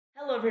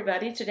Hello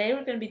everybody, today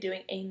we're going to be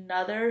doing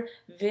another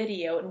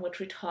video in which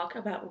we talk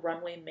about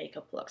runway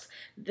makeup looks.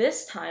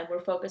 This time we're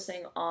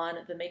focusing on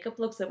the makeup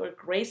looks that were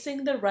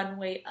gracing the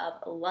runway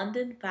of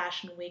London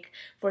Fashion Week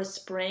for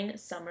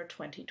Spring/Summer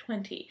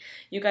 2020.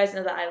 You guys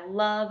know that I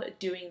love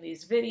doing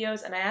these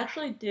videos, and I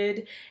actually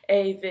did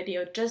a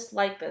video just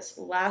like this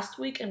last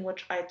week in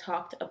which I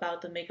talked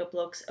about the makeup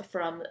looks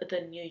from the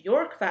New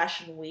York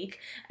Fashion Week,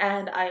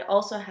 and I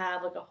also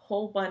have like a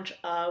whole bunch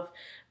of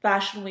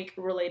Fashion Week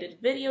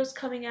related videos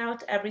coming out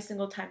every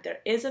single time there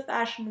is a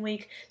Fashion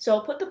Week. So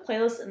I'll put the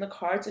playlist in the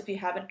cards if you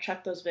haven't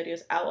checked those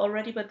videos out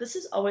already, but this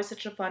is always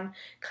such a fun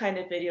kind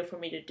of video for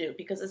me to do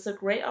because it's a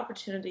great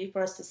opportunity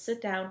for us to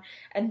sit down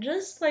and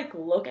just like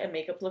look at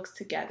makeup looks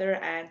together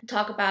and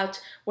talk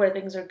about where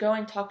things are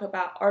going, talk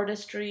about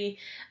artistry,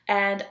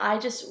 and I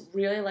just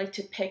really like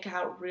to pick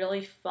out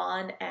really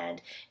fun and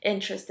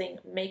interesting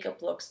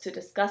makeup looks to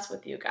discuss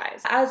with you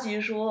guys. As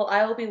usual,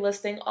 I will be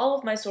listing all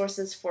of my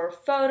sources for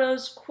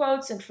photos,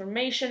 quotes,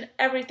 information,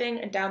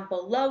 everything down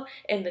below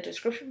in the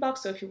description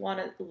box. So if you want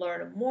to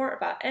learn more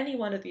about any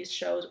one of these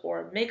shows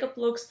or makeup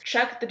looks,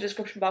 check the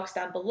description box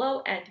down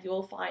below and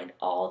you'll find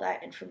all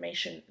that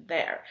information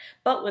there.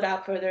 But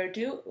without further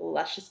ado,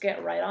 let's just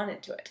get right on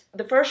into it.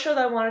 The first show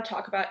that I want to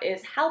talk about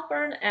is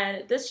Halpern,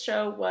 and this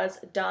show was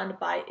done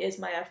by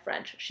Ismaya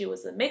French. She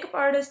was a makeup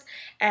artist,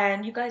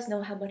 and you guys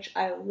know how much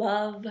I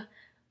love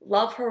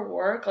her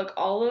work. Like,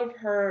 all of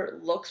her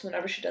looks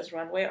whenever she does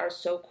runway are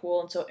so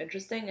cool and so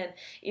interesting, and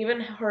even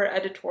her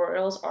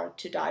editorials are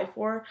to die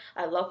for.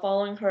 I love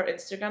following her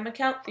Instagram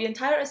account. The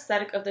entire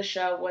aesthetic of the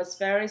show was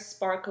very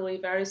sparkly,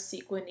 very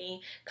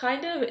sequiny,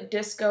 kind of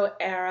disco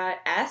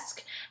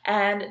era-esque,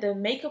 and the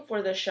makeup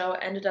for the show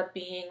ended up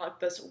being like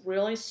this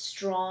really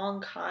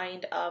strong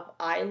kind of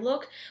eye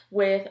look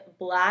with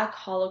black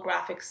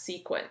holographic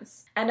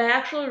sequins. And I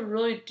actually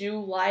really do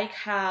like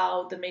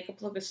how the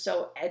makeup look is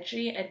so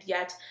edgy, and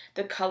yet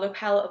the color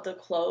palette of the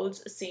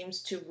clothes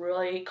seems to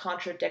really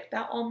contradict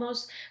that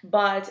almost,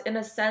 but in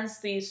a sense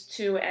these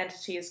two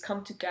entities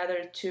come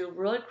together to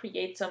really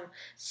create some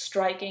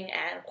striking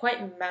and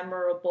quite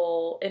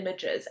memorable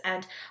images,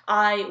 and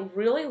I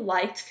really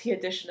liked the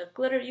addition of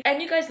glitter.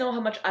 And you guys know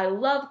how much I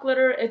love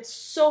glitter. It's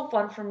so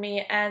fun for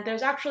me, and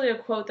there's actually a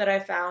quote that I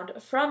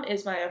found from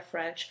Ismaya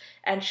French,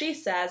 and she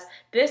says,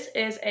 "This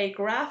is a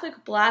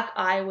graphic black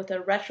eye with a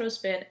retro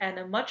spin and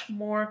a much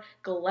more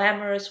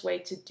glamorous way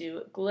to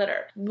do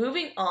glitter."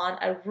 Moving on,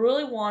 I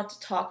really want to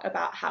talk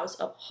about House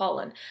of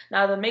Holland.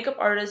 Now, the makeup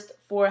artist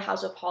for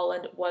House of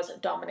Holland was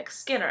Dominic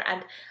Skinner,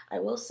 and I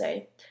will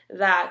say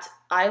that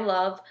I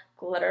love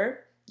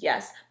glitter,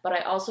 yes, but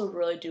I also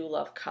really do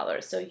love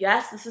color. So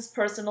yes, this is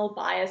personal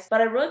bias, but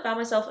I really found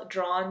myself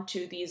drawn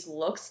to these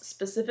looks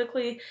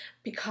specifically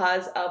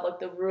because of like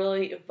the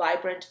really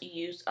vibrant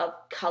use of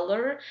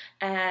color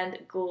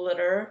and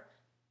glitter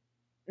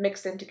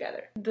mixed in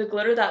together. The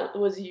glitter that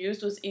was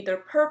used was either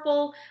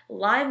purple,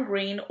 lime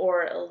green,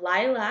 or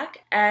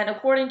lilac, and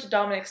according to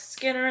Dominic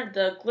Skinner,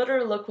 the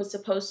glitter look was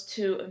supposed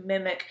to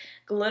mimic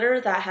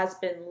glitter that has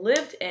been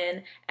lived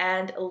in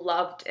and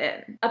loved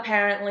in.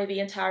 Apparently,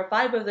 the entire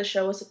vibe of the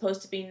show was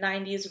supposed to be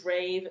 90s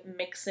rave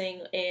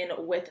mixing in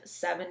with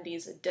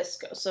 70s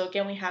disco. So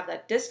again, we have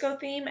that disco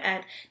theme,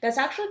 and that's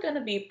actually going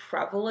to be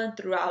prevalent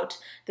throughout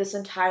this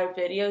entire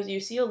video.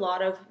 You see a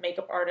lot of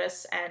makeup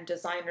artists and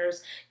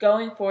designers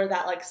going for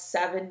that like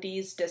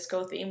 70s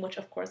disco theme, which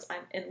of course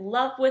I'm in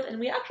love with, and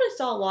we actually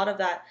saw a lot of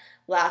that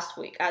last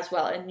week as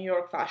well in New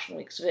York Fashion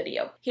Week's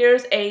video.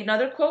 Here's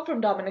another quote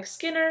from Dominic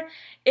Skinner.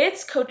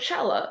 "It's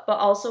Coachella, but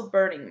also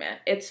Burning Man.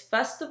 It's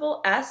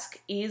festival-esque,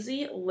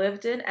 easy,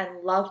 lived in,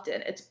 and loved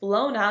in. It's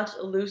blown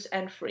out, loose,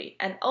 and free.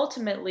 And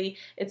ultimately,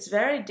 it's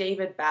very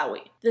David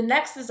Bowie." The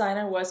next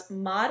designer was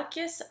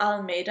Marques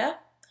Almeida.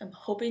 I'm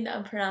hoping that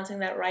I'm pronouncing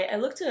that right. I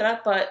looked it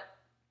up, but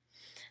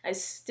I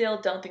still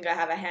don't think I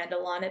have a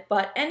handle on it.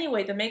 But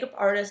anyway, the makeup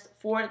artist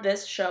for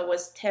this show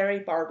was Terry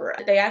Barber.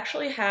 They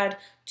actually had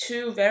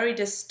two very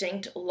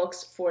distinct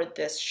looks for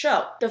this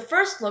show. The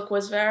first look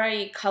was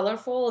very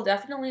colorful,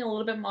 definitely a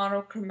little bit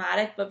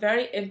monochromatic, but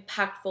very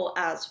impactful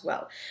as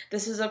well.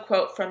 This is a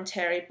quote from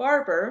Terry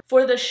Barber.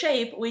 "For the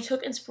shape, we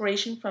took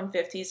inspiration from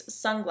 50s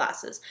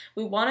sunglasses.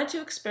 We wanted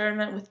to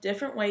experiment with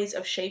different ways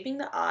of shaping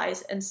the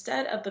eyes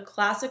instead of the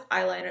classic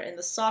eyeliner in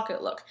the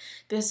socket look.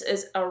 This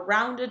is a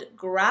rounded,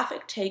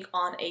 graphic take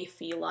on a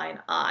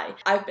feline eye."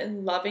 I've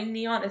been loving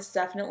neon. It's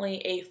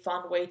definitely a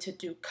fun way to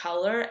do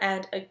color,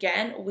 and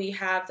again, we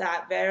have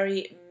that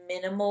very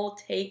minimal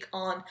take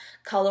on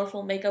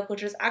colorful makeup,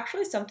 which is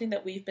actually something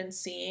that we've been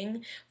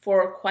seeing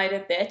for quite a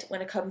bit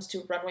when it comes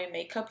to runway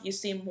makeup. You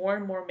see more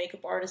and more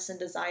makeup artists and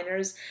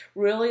designers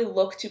really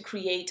look to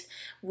create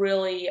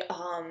really,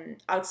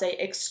 I would say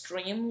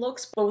extreme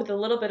looks, but with a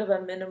little bit of a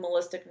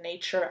minimalistic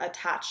nature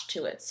attached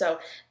to it. So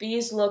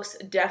these looks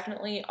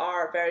definitely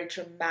are very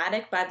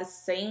dramatic, but at the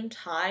same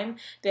time,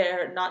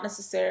 they're not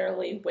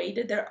necessarily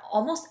weighted. They're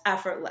almost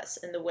effortless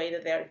in the way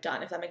that they're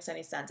done, if that makes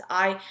any sense.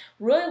 I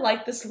really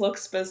like this look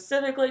specifically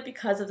specifically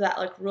because of that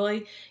like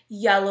really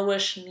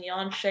yellowish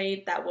neon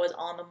shade that was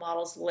on the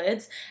model's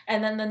lids.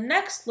 And then the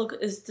next look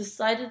is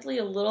decidedly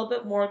a little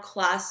bit more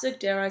classic,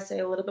 dare I say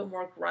a little bit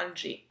more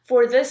grungy.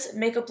 For this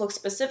makeup look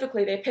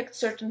specifically, they picked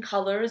certain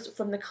colors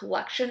from the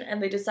collection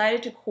and they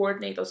decided to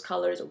coordinate those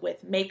colors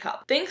with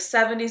makeup. Think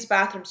 70s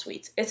bathroom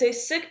suites. It's a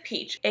sick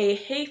peach, a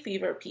hay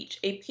fever peach,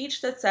 a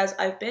peach that says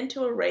I've been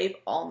to a rave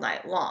all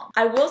night long.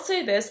 I will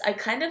say this, I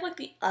kind of like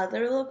the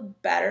other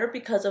look better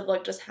because of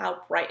like just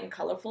how bright and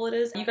colorful it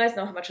is. You guys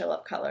know how much I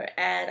love color,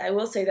 and I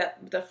will say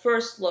that the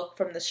first look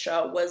from this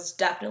show was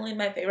definitely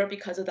my favorite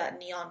because of that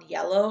neon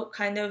yellow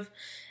kind of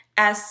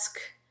esque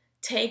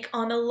take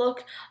on a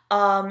look.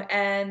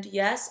 And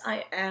yes,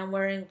 I am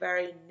wearing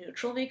very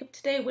neutral makeup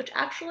today, which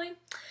actually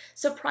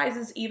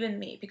surprises even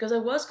me because I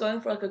was going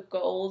for like a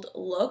gold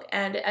look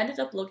and it ended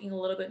up looking a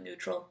little bit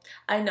neutral.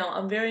 I know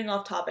I'm veering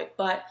off topic,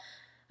 but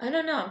I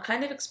don't know, I'm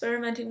kind of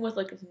experimenting with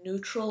like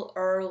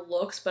neutral-er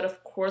looks, but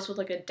of course with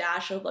like a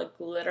dash of like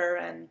glitter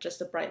and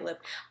just a bright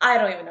lip. I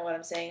don't even know what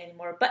I'm saying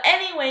anymore. But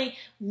anyway,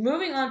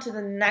 moving on to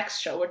the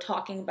next show, we're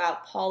talking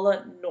about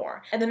Paula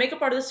Noor. And the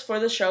makeup artist for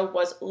the show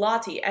was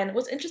Lottie. And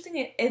what's interesting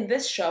in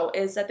this show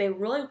is that they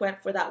really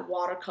went for that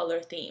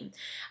watercolor theme.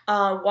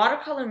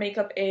 Watercolor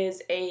makeup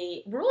is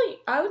a really,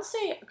 I would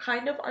say,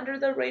 kind of under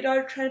the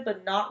radar trend,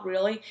 but not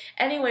really.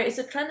 Anyway, it's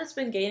a trend that's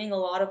been gaining a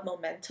lot of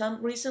momentum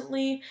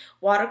recently.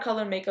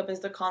 Watercolor makeup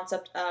is the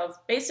concept of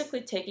basically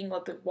taking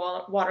like the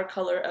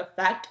watercolor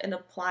effect and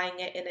applying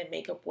it in a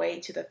makeup way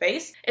to the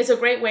face. It's a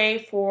great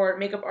way for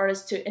makeup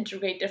artists to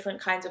integrate different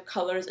kinds of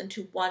colors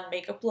into one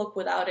makeup look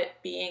without it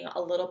being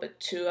a little bit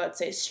too, I'd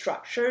say,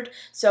 structured.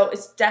 So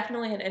it's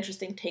definitely an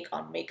interesting take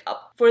on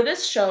makeup. For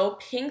this show,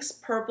 pinks,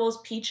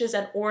 purples, peaches,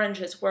 and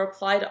oranges were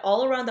applied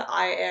all around the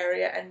eye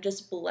area and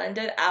just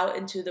blended out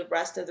into the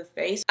rest of the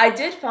face. I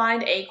did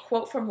find a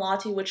quote from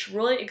Lottie which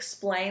really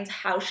explains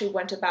how she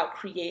went about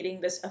creating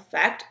this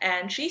effect.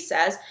 And she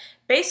says,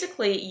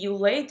 basically, you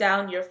lay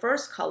down your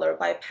first color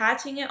by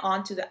patting it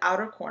onto the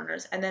outer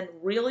corners and then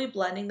really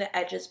blending the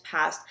edges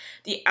past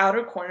the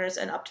outer corners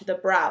and up to the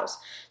brows.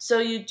 So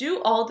you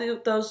do all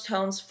those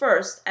tones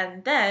first,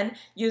 and then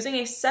using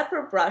a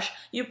separate brush,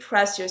 you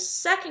press your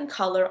second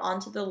color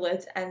onto the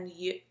lids and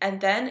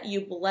then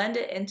you blend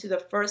it into the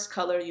first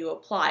color you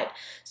applied.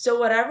 So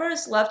whatever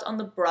is left on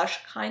the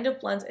brush kind of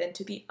blends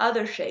into the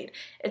other shade.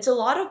 It's a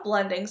lot of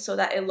blending so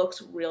that it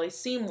looks really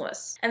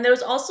seamless. And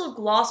there's also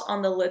gloss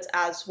on the lids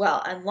as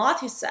well. And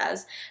Lottie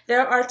says,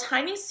 there are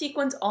tiny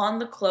sequins on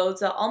the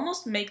clothes that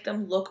almost make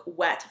them look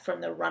wet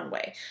from the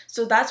runway.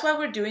 So that's why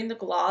we're doing the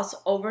gloss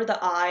over the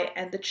eye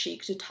and the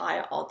cheek to tie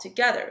it all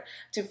together.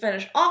 To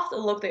finish off the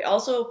look, they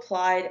also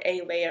applied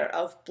a layer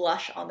of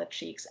blush on the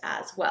cheeks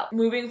as well.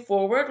 Moving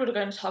forward, we're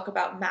going to talk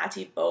about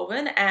Matty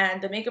Bowen,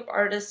 and the makeup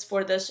artists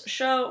for this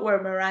show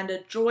were Miranda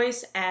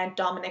Joyce and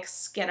Dominic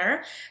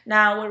Skinner.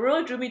 Now, what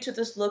really drew me to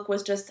this look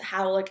was just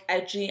how like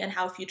edgy and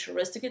how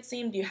futuristic it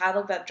seemed. You have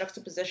like that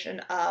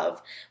juxtaposition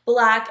of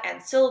black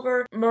and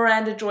silver.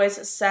 Miranda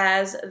Joyce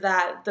says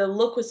that the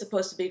look was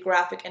supposed to be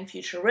graphic and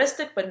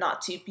futuristic, but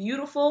not too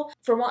beautiful.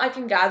 From what I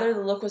can gather,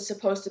 the look was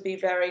supposed to be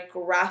very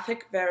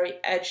graphic, very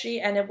edgy,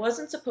 and it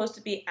wasn't supposed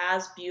to be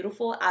as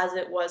beautiful as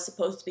it was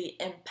supposed to be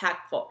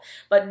impactful.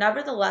 But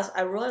nevertheless,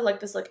 I really like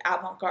this like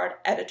avant-garde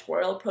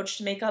editorial approach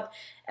to makeup.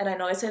 And I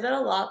know I say that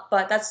a lot,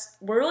 but that's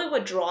really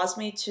what draws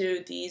me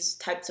to these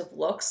types of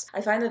looks.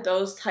 I find that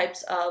those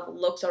types of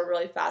looks are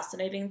really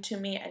fascinating to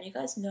me, and you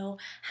guys know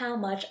how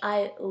much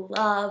I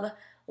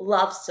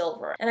love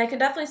silver. And I can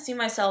definitely see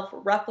myself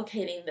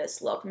replicating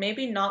this look.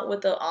 Maybe not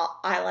with the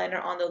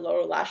eyeliner on the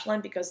lower lash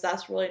line because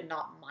that's really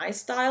not my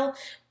style,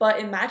 but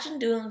imagine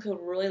doing like a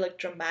really like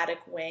dramatic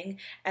wing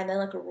and then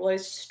like a really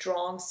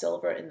strong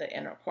silver in the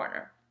inner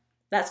corner.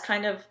 That's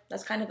kind of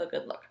a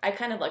good look. I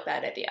kind of like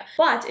that idea.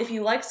 But if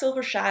you like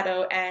silver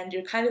shadow and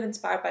you're kind of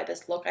inspired by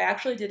this look, I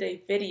actually did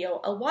a video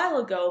a while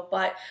ago,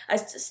 but I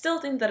still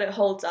think that it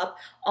holds up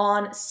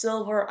on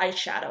silver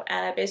eyeshadow.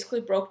 And I basically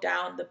broke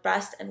down the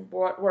best and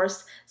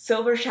worst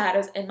silver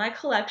shadows in my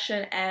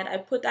collection, and I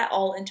put that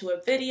all into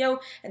a video,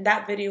 and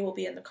that video will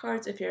be in the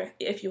cards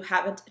if you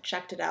haven't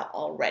checked it out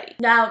already.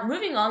 Now,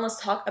 moving on,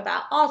 let's talk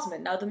about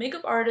Osmond. Now, the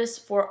makeup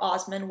artist for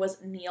Osmond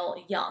was Neil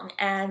Young,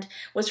 and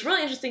what's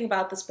really interesting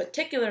about this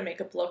particular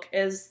makeup look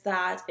is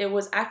that it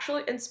was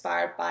actually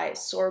inspired by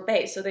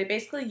sorbet. So they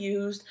basically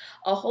used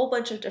a whole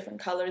bunch of different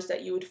colors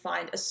that you would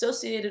find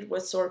associated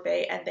with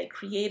sorbet, and they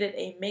created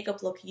a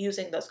makeup look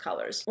using those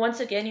colors. Once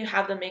again, you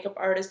have the makeup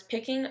artist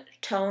picking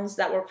tones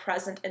that were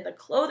present in the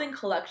clothing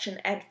collection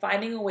and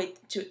finding a way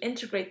to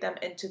integrate them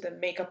into the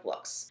makeup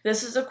looks.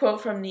 This is a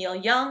quote from Neil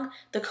Young: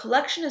 "The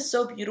collection is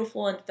so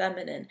beautiful and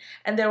feminine,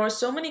 and there were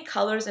so many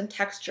colors and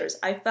textures.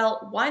 I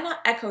felt, why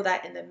not echo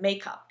that in the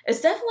makeup? It's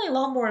definitely a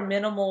lot more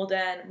minimal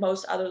than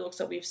most other looks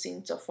that we've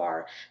seen so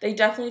far. They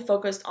definitely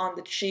focused on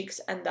the cheeks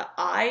and the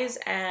eyes,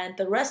 and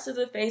the rest of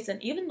the face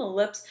and even the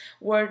lips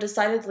were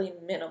decidedly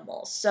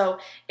minimal. So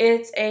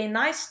it's a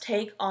nice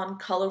take on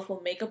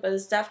colorful makeup, but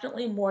it's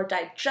definitely more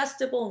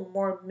digestible,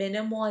 more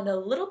minimal, and a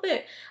little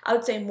bit, I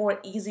would say, more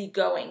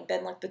easygoing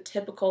than like the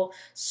typical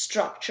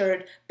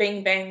structured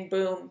bang bang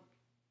boom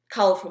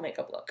colorful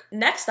makeup look.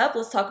 Next up,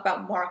 let's talk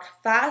about Mark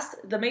Fast.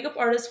 The makeup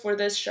artist for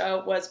this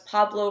show was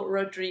Pablo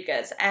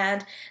Rodriguez,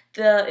 and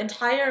the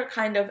entire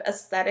kind of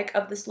aesthetic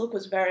of this look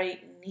was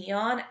very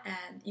neon,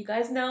 and you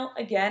guys know,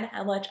 again,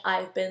 how much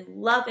I've been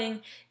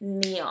loving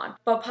neon.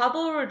 But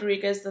Pablo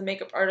Rodriguez, the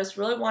makeup artist,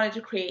 really wanted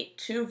to create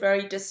two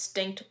very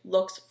distinct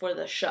looks for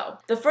the show.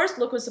 The first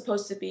look was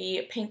supposed to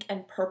be pink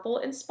and purple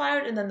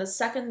inspired, and then the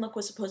second look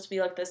was supposed to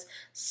be like this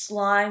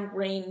slime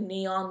green,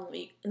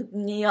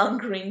 neon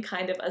green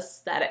kind of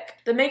aesthetic.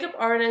 The makeup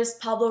artist,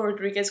 Pablo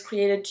Rodriguez,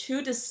 created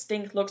two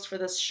distinct looks for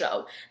this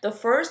show. The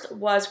first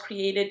was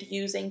created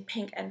using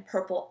pink and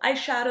purple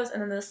eyeshadows,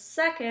 and then the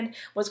second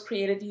was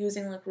created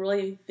using like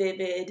really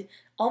vivid,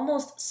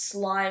 almost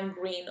slime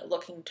green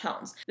looking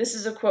tones. This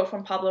is a quote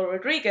from Pablo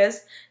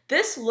Rodriguez.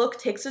 "This look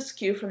takes its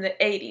cue from the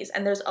 80s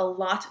and there's a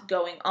lot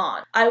going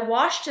on. I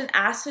washed an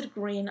acid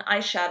green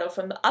eyeshadow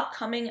from the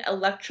upcoming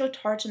Electro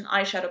Tartan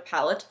eyeshadow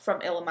palette,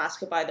 from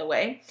Illamasqua by the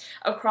way,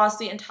 across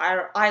the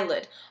entire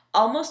eyelid,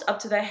 almost up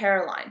to the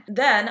hairline.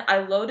 Then I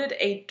loaded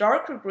a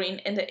darker green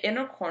in the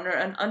inner corner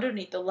and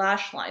underneath the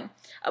lash line,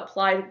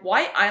 applied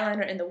white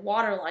eyeliner in the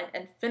waterline,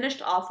 and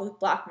finished off with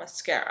black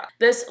mascara."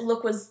 This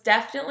look was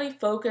definitely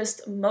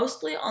focused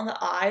mostly on the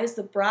eyes.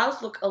 The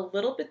brows look a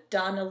little bit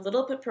done, a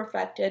little bit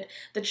perfected.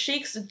 The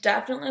cheeks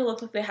definitely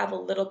look like they have a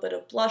little bit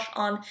of blush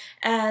on,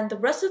 and the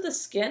rest of the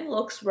skin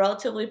looks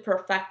relatively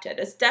perfected.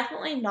 It's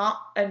definitely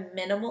not a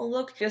minimal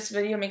look. This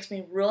video makes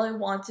me really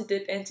want to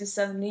dip into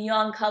some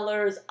neon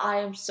colors. I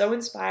am so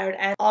inspired.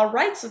 And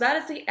alright, so that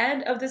is the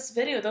end of this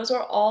video. Those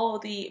are all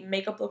the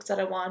makeup looks that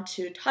I want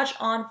to touch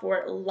on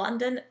for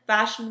London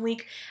Fashion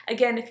Week.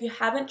 Again, if you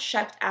haven't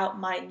checked out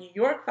my New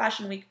York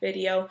Fashion Week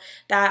video,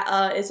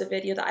 that is a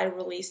video that I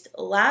released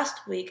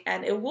last week,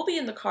 and it will be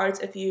in the cards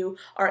if you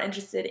are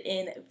interested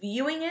in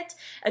viewing it.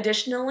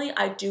 Additionally,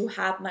 I do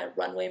have my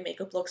runway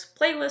makeup looks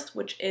playlist,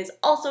 which is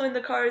also in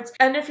the cards.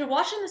 And if you're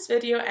watching this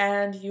video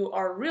and you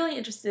are really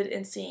interested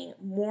in seeing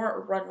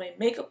more runway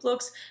makeup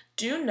looks,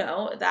 do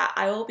know that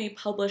I will be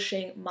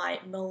publishing my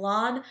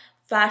Milan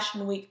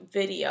Fashion Week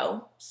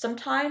video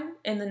sometime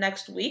in the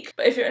next week.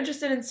 But if you're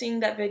interested in seeing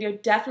that video,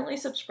 definitely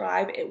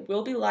subscribe. It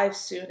will be live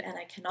soon, and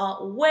I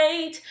cannot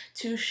wait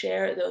to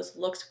share those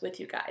looks with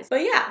you guys.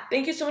 But yeah,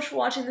 thank you so much for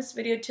watching this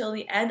video till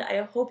the end.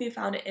 I hope you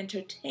found it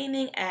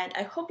entertaining, and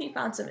I hope you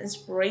found some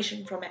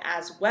inspiration from it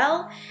as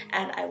well.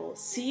 And I will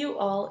see you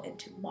all in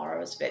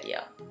tomorrow's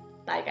video.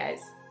 Bye,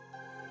 guys.